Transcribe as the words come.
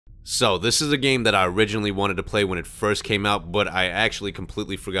So, this is a game that I originally wanted to play when it first came out, but I actually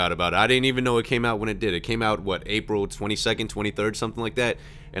completely forgot about it. I didn't even know it came out when it did. It came out, what, April 22nd, 23rd, something like that?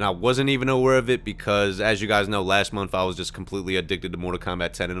 And I wasn't even aware of it because, as you guys know, last month I was just completely addicted to Mortal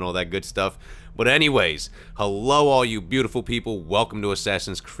Kombat 10 and all that good stuff. But anyways, hello all you beautiful people, welcome to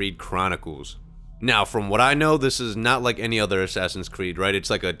Assassin's Creed Chronicles. Now, from what I know, this is not like any other Assassin's Creed, right? It's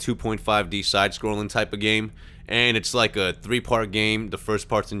like a 2.5D side-scrolling type of game, and it's like a 3-part game. The first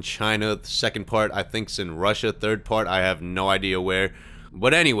part's in China, the second part I think's in Russia, third part I have no idea where.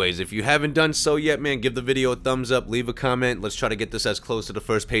 But anyways, if you haven't done so yet, man, give the video a thumbs up, leave a comment. Let's try to get this as close to the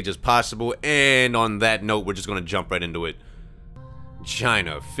first page as possible, and on that note, we're just gonna jump right into it.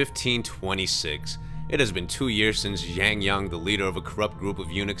 China, 1526. It has been 2 years since Yang Yang, the leader of a corrupt group of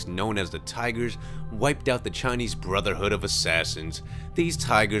eunuchs known as the Tigers, wiped out the Chinese Brotherhood of Assassins. These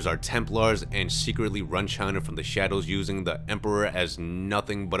Tigers are Templars and secretly run China from the shadows, using the Emperor as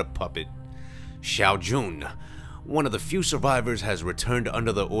nothing but a puppet. Shao Jun, one of the few survivors, has returned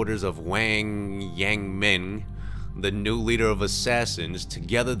under the orders of Wang Yangming, the new leader of Assassins.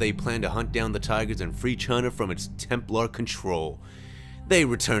 Together they plan to hunt down the Tigers and free China from its Templar control. They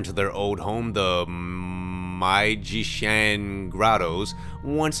return to their old home, the Maijishan Grottos,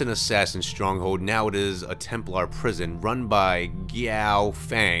 once an assassin stronghold. Now it is a Templar prison run by Gao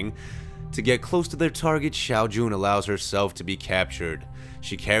Fang. To get close to their target, Shao Jun allows herself to be captured.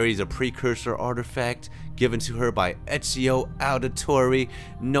 She carries a precursor artifact given to her by Ezio Auditore,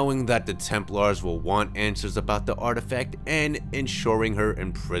 knowing that the Templars will want answers about the artifact and ensuring her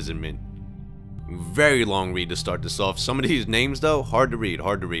imprisonment. Very long read to start this off. Some of these names, though, hard to read.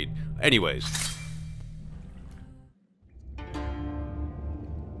 Anyways.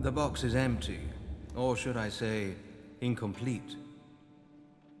 The box is empty, or should I say, incomplete.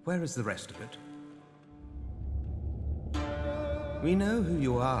 Where is the rest of it? We know who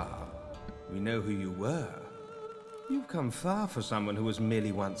you are. We know who you were. You've come far for someone who was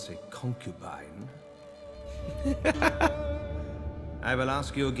merely once a concubine. I will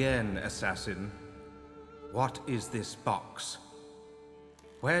ask you again, assassin. What is this box?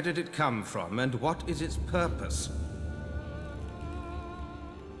 Where did it come from, and what is its purpose?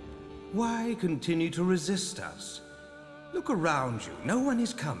 Why continue to resist us? Look around you. No one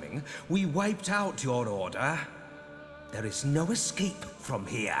is coming. We wiped out your order. There is no escape from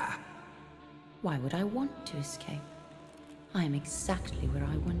here. Why would I want to escape? I am exactly where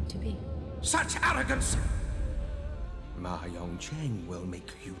I want to be. Such arrogance! Ma Yongcheng will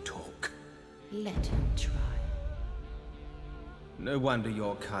make you talk. Let him try. No wonder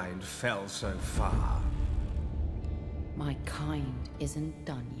your kind fell so far. My kind isn't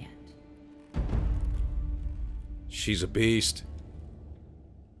done yet. She's a beast.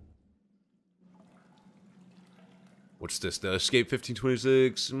 What's this? The Escape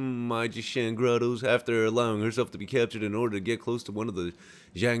 1526, Maijishan Grottos. After allowing herself to be captured in order to get close to one of the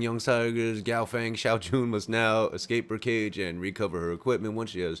Zhangyang Tigers, Gao Fang, Shao Jun must now escape her cage and recover her equipment.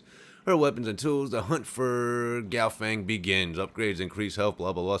 Once she has her weapons and tools, the hunt for Gao Fang begins. Upgrades increase health,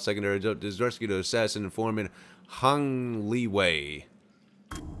 blah blah blah. Secondary objectives: rescue the assassin informant Hang Li Wei.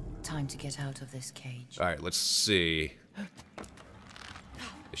 Time to get out of this cage. Alright, let's see.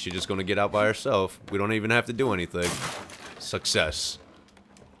 Is she just gonna get out by herself? We don't even have to do anything. Success.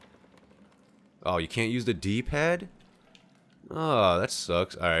 Oh, you can't use the D-pad? Oh, that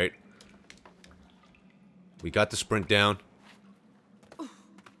sucks. Alright. We got the sprint down.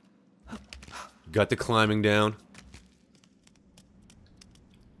 Got the climbing down.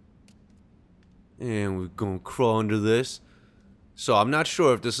 And we're gonna crawl under this. So I'm not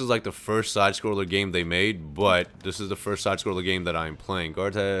sure if this is like the first side-scroller game they made, but this is the first side-scroller game that I'm playing.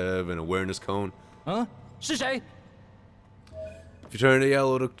 Guards have an awareness cone. Huh? 是谁? If you turn it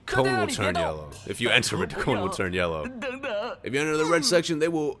yellow, the cone will turn yellow. If you enter it, the cone will turn yellow. If you enter the red section, they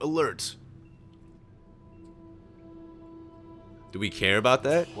will alert. Do we care about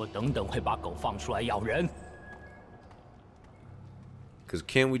that? 我等等会把狗放出来咬人。 Because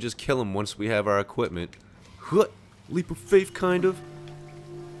can't we just kill him once we have our equipment? Huh. Leap of faith, kind of.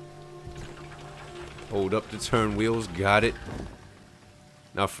 Hold up the turn wheels, got it.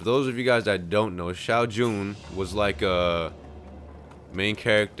 Now, for those of you guys that don't know, Shao Jun was like a main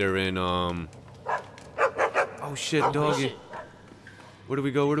character in, Oh shit, doggy. Where do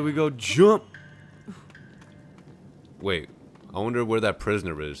we go? Where do we go? Jump! Wait, I wonder where that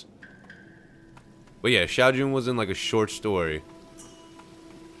prisoner is. But yeah, Shao Jun was in like a short story.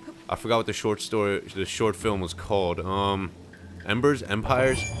 I forgot what the short film was called. Embers?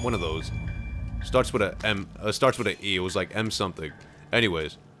 Empires? One of those. Starts with a M, starts with an E. It was like M something.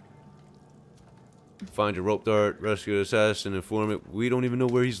 Anyways. Find your rope dart, rescue the assassin, informant. We don't even know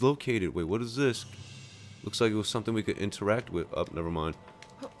where he's located. Wait, what is this? Looks like it was something we could interact with. Oh, never mind.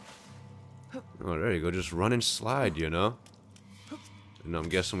 Oh, there you go. Just run and slide, you know? And I'm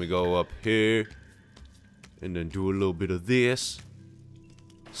guessing we go up here. And then do a little bit of this.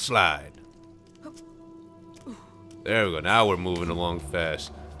 Slide. There we go. Now we're moving along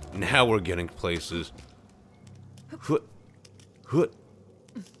fast. Now we're getting places. Hoot. Hoot.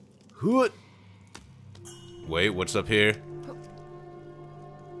 Hoot. Wait, what's up here?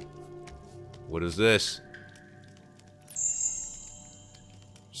 What is this?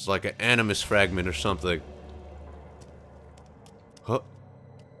 It's like an animus fragment or something. Huh?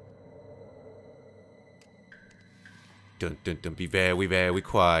 Dun dun dun, be very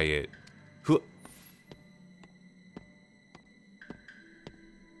quiet. Huh.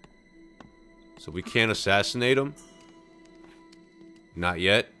 So we can't assassinate him? Not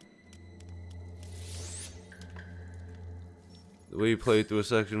yet. The way you play through a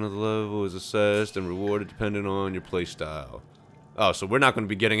section of the level is assessed and rewarded depending on your play style. Oh, so we're not going to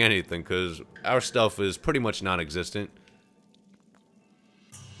be getting anything because our stuff is pretty much non-existent.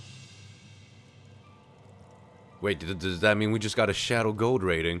 Wait, does that mean we just got a Shadow Gold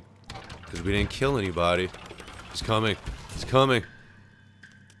rating? Because we didn't kill anybody. He's coming. He's coming.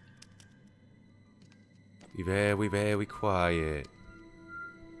 Be very quiet.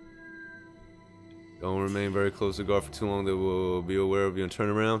 Don't remain very close to guard for too long. They will be aware of you and turn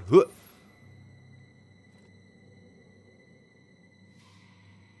around. Huh.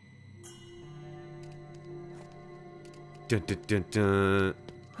 Dun dun dun dun.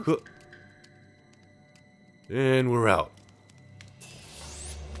 Huh. And we're out.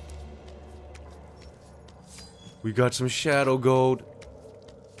 We got some Shadow Gold.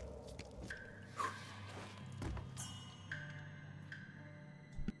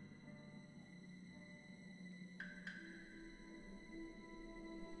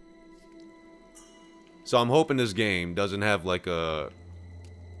 So I'm hoping this game doesn't have like a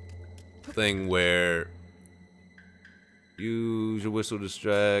thing where use your whistle to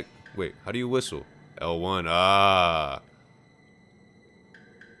distract. Wait, how do you whistle? L1. Ah.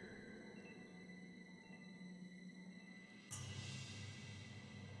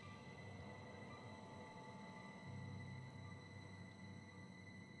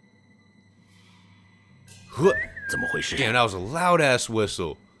 Huh. Damn, that was a loud ass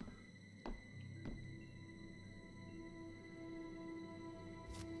whistle.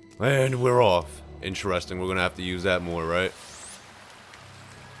 And we're off. Interesting. We're gonna have to use that more, right?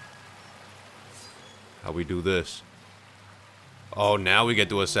 How we do this? Oh, now we get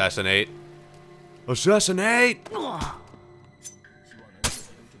to assassinate. Assassinate!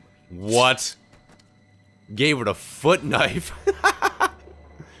 What? Gave her the foot knife.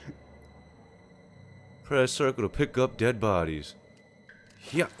 Press circle to pick up dead bodies.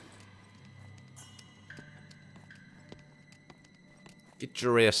 Yeah. Get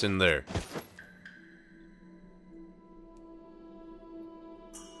your ass in there.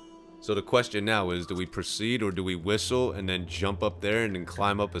 So the question now is, do we proceed or do we whistle and then jump up there and then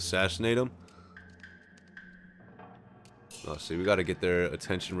climb up, assassinate them? Oh, see, we gotta get their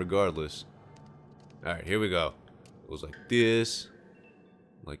attention regardless. Alright, here we go. It goes like this.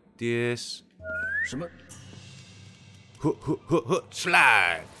 Like this.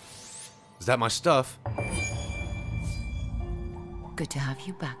 Slide! Is that my stuff? Good to have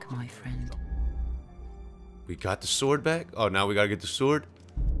you back, my friend. We got the sword back? Oh, now we gotta get the sword?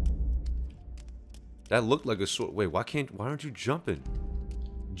 That looked like a sword. Wait, why aren't you jumping?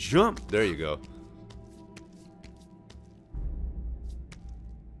 Jump! There you go.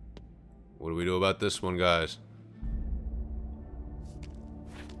 What do we do about this one, guys?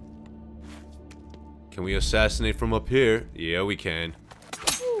 Can we assassinate from up here? Yeah, we can.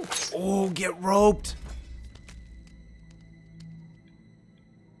 Oh, get roped!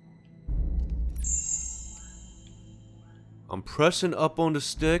 I'm pressing up on the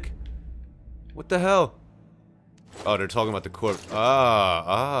stick. What the hell? Oh, they're talking about the corpse.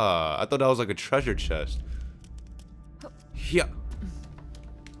 I thought that was like a treasure chest. Yeah.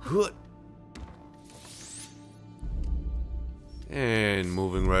 And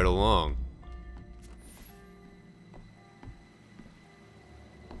moving right along.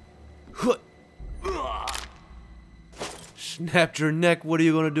 Snapped your neck. What are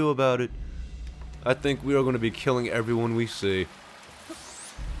you gonna do about it? I think we are gonna be killing everyone we see.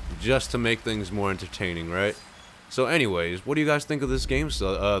 Just to make things more entertaining, right? So anyways, what do you guys think of this game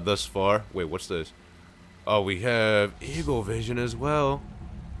thus far? Wait, what's this? Oh, we have Eagle Vision as well.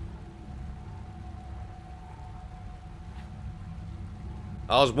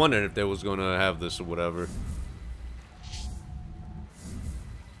 I was wondering if they was gonna have this or whatever.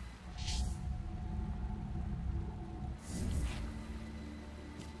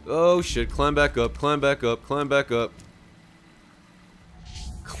 Oh shit, climb back up, climb back up, climb back up.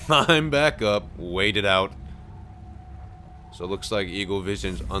 Climb back up, wait it out. So it looks like Eagle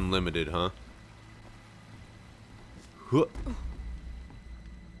Vision's unlimited, huh? Huh.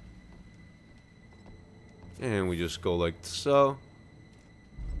 And we just go like so.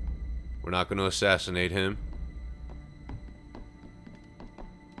 We're not gonna assassinate him.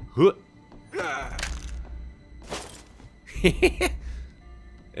 Huh.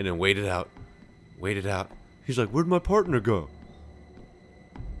 And then wait it out. Wait it out. He's like, where'd my partner go?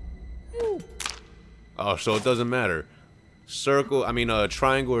 Oh, so it doesn't matter. Circle, I mean,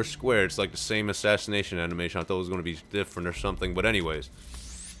 triangle or square, it's like the same assassination animation. I thought it was going to be different or something, but anyways.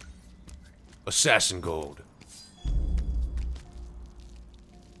 Assassin Gold.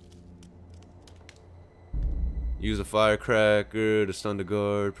 Use a firecracker to stun the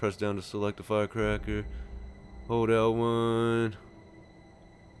guard. Press down to select the firecracker. Hold L1.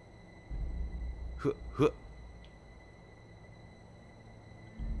 Huh, huh.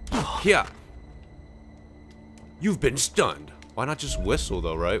 Yeah. You've been stunned. Why not just whistle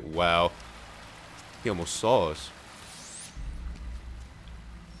though, right? Wow. He almost saw us.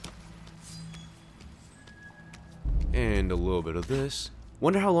 And a little bit of this.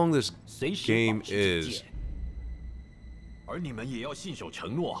 Wonder how long this game is. I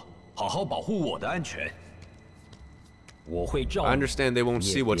understand they won't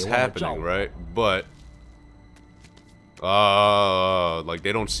see what's happening, right? But like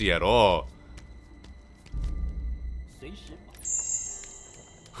they don't see at all.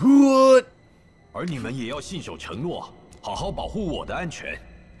 What?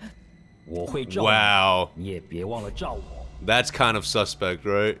 Wow. That's kind of suspect,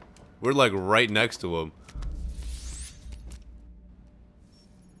 right? We're like right next to him.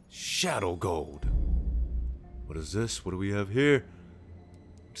 Shadow Gold. What is this? What do we have here?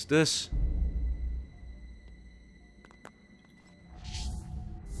 What's this?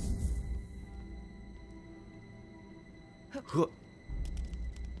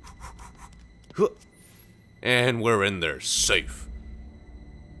 And we're in there, safe.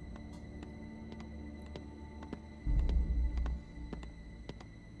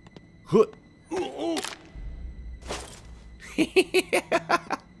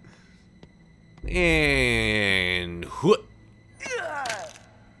 And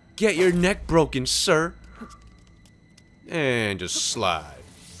get your neck broken, sir. And just slide.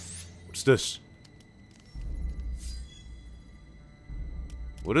 What's this?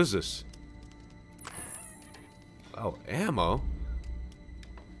 What is this? Oh, ammo.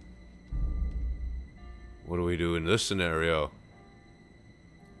 What do we do in this scenario?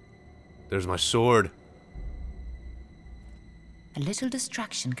 There's my sword. A little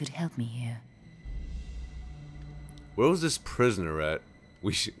distraction could help me here. Where was this prisoner at?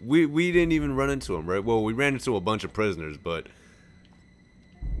 We didn't even run into him, right? Well, we ran into a bunch of prisoners, but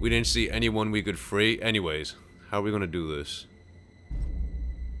we didn't see anyone we could free. Anyways, how are we gonna do this?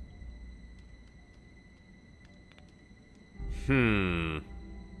 I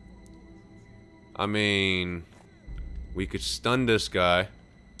mean, we could stun this guy.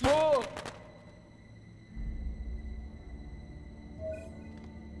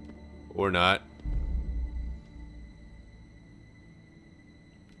 Or not.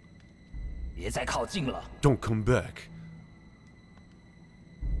 Don't come back.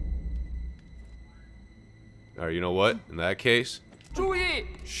 Alright, you know what? In that case...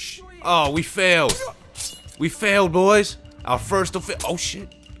 Shh. Oh, we failed! We failed, boys! Our first oh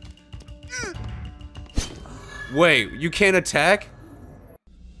shit. Wait, you can't attack?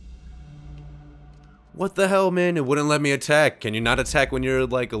 What the hell, man? It wouldn't let me attack. Can you not attack when you're,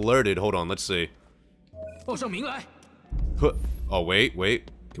 like, alerted? Hold on, let's see. Oh,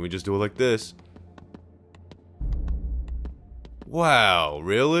 wait. Can we just do it like this? Wow,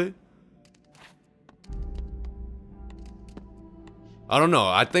 really? I don't know.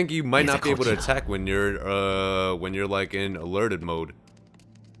 I think you might not be able to attack when you're like in alerted mode.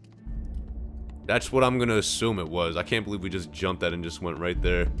 That's what I'm gonna assume it was. I can't believe we just jumped that and just went right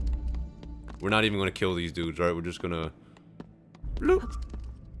there. We're not even gonna kill these dudes, right? We're just gonna bloop.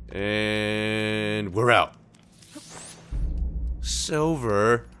 And we're out.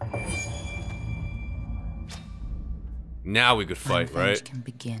 Silver. Now we could fight, right? Can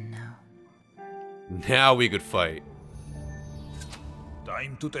begin now. Now we could fight.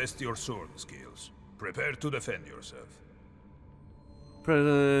 Time to test your sword skills. Prepare to defend yourself.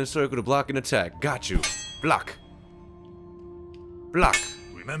 Press circle to block and attack. Got you. Block. Block.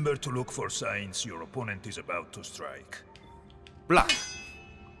 Remember to look for signs your opponent is about to strike. Block.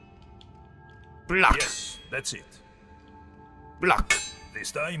 Block. Yes, that's it. Block.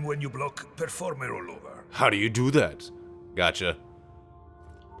 This time when you block, perform a rollover. How do you do that? Gotcha.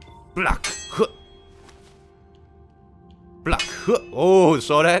 Block. Huh. Block. Huh. Oh,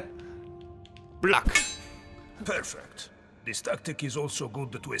 saw that? Block. Perfect. This tactic is also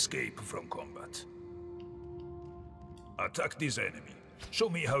good to escape from combat. Attack this enemy. Show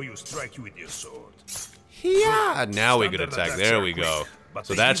me how you strike with your sword. Yeah, now we could Standard attack. attacks There are we go. quick, but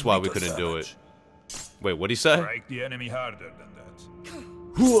So they that's give why we little couldn't do damage. it. Wait, what'd he say? Strike the enemy harder than that.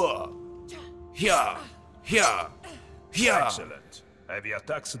 Hua. Yeah. Yeah. Yeah. Excellent. Heavy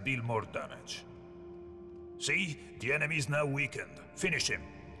attacks deal more damage. See? The enemy is now weakened. Finish him.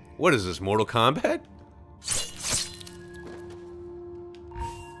 What is this, Mortal Kombat?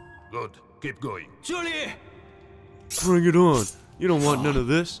 Good. Keep going. Bring it on. You don't want none of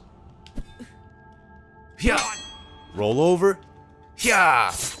this. Yeah. Roll over.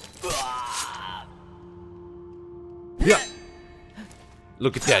 Yeah. Yeah.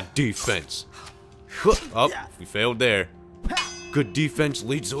 Look at that defense. Oh, we failed there. Good defense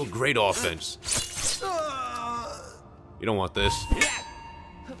leads to a great offense. You don't want this.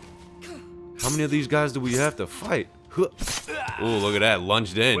 How many of these guys do we have to fight? Oh, look at that.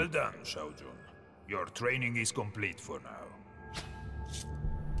 Lunged in. Well done, Shao Jun. Your training is complete for now.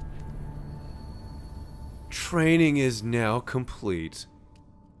 Training is now complete.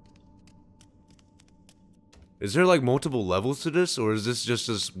 Is there like multiple levels to this, or is this just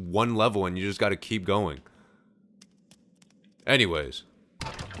this one level and you just gotta keep going? Anyways.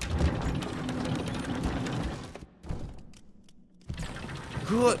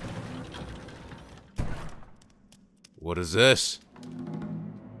 Good. What is this?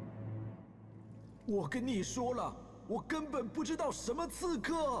 我跟你说了，我根本不知道什么刺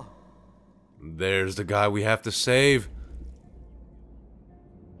客。 There's the guy we have to save.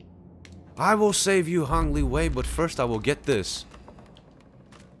 I will save you, Hong Li Wei, but first I will get this.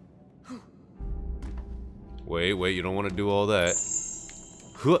 Wait, you don't want to do all that.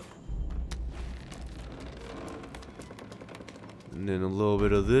 Huh. And then a little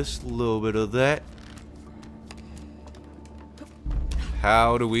bit of this, a little bit of that.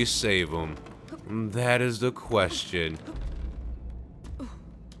 How do we save him? That is the question.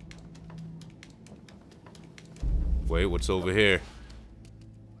 Wait, what's over here?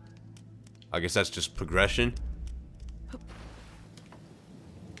 I guess that's just progression.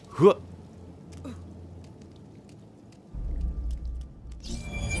 Huh.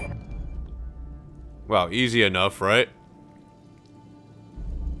 Wow, easy enough, right?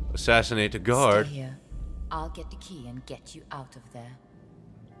 Assassinate the guard. Stay here. I'll get the key and get you out of there.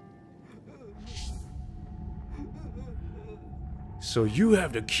 So you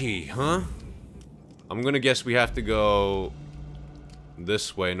have the key, huh? I'm gonna guess we have to go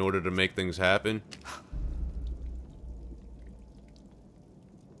this way in order to make things happen.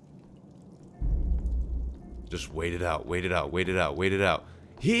 Just wait it out, wait it out, wait it out, wait it out.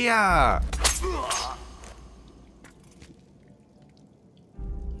 Here!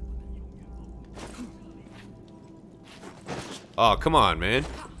 Oh, come on, man.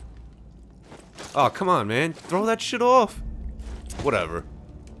 Oh, come on, man. Throw that shit off. Whatever.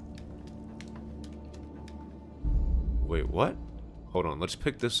 Wait, what? Hold on, let's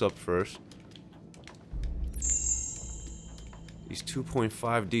pick this up first. These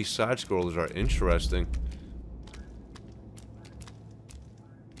 2.5D side-scrollers are interesting.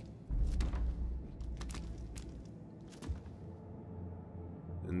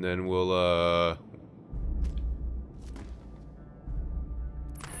 And then we'll,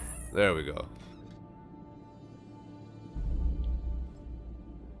 there we go.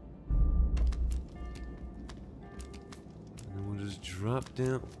 And then we'll just drop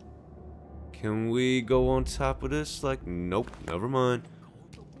down. Can we go on top of this? Like, nope, never mind.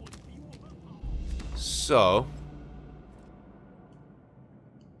 So.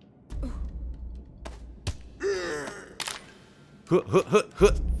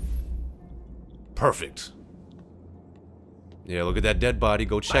 Perfect. Yeah, look at that dead body.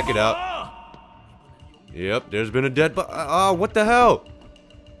 Go check it out. Yep, there's been a dead body. Oh, what the hell?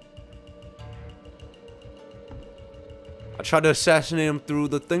 I tried to assassinate him through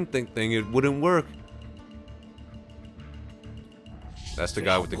the thing. It wouldn't work. That's the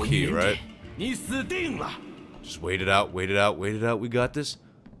guy with the key, right? Just wait it out, wait it out, wait it out. We got this.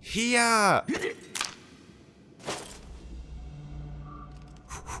 Here.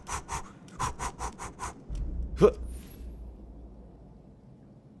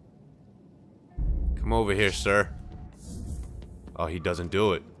 Come over here, sir. Oh, he doesn't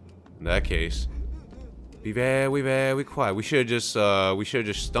do it. In that case, be very quiet. We should have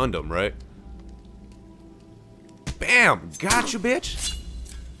just stunned him, right? Bam! Got you, bitch.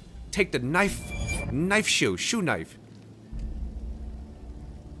 Take the knife shoe knife.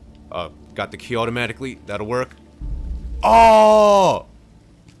 Got the key automatically. That'll work. Oh!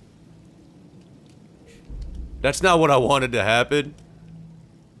 That's not what I wanted to happen.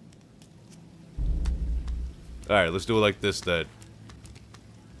 Alright, let's do it like this then.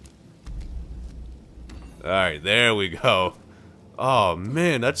 Alright, there we go. Oh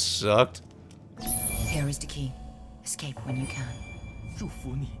man, that sucked. Here is the key. Escape when you can. 祝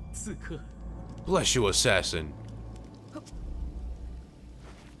福你，刺客。 Bless you, assassin.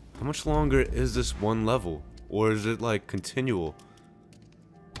 How much longer is this one level? Or is it like continual?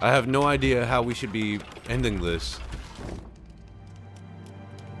 I have no idea how we should be ending this.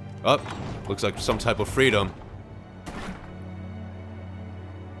 Oh, looks like some type of freedom.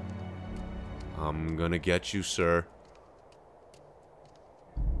 I'm gonna get you, sir.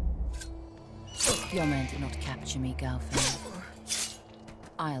 Your men did not capture me, Galfin.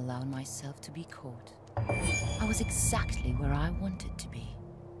 I allowed myself to be caught. I was exactly where I wanted to be.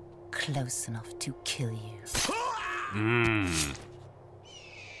 Close enough to kill you.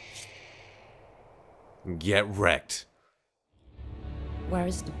 Get wrecked. Where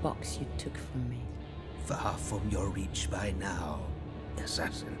is the box you took from me? Far from your reach by now,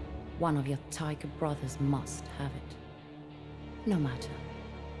 assassin. One of your tiger brothers must have it. No matter.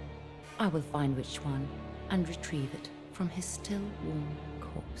 I will find which one and retrieve it from his still warm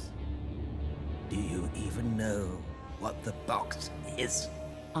corpse. Do you even know what the box is?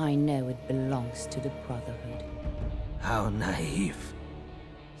 I know it belongs to the Brotherhood. How naive.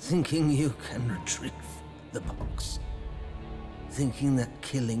 Thinking you can retrieve the box. Thinking that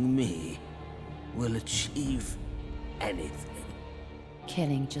killing me will achieve anything.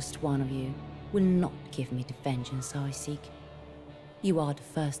 Killing just one of you will not give me the vengeance I seek. You are the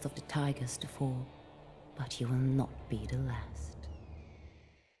first of the tigers to fall, but you will not be the last.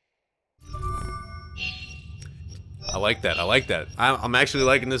 I like that. I like that. I'm actually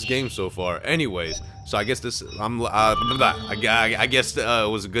liking this game so far. Anyways, so I guess this I guess it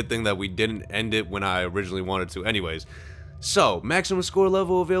was a good thing that we didn't end it when I originally wanted to. Anyways, so maximum score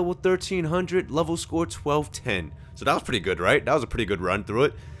level available 1300, level score 1210. So that was pretty good, right? That was a pretty good run through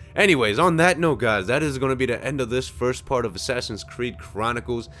it. Anyways, on that note, guys, that is going to be the end of this first part of Assassin's Creed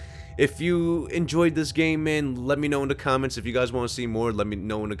Chronicles. If you enjoyed this game, man, let me know in the comments. If you guys want to see more, let me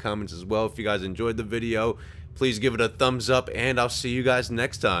know in the comments as well. If you guys enjoyed the video, please give it a thumbs up, and I'll see you guys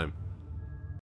next time.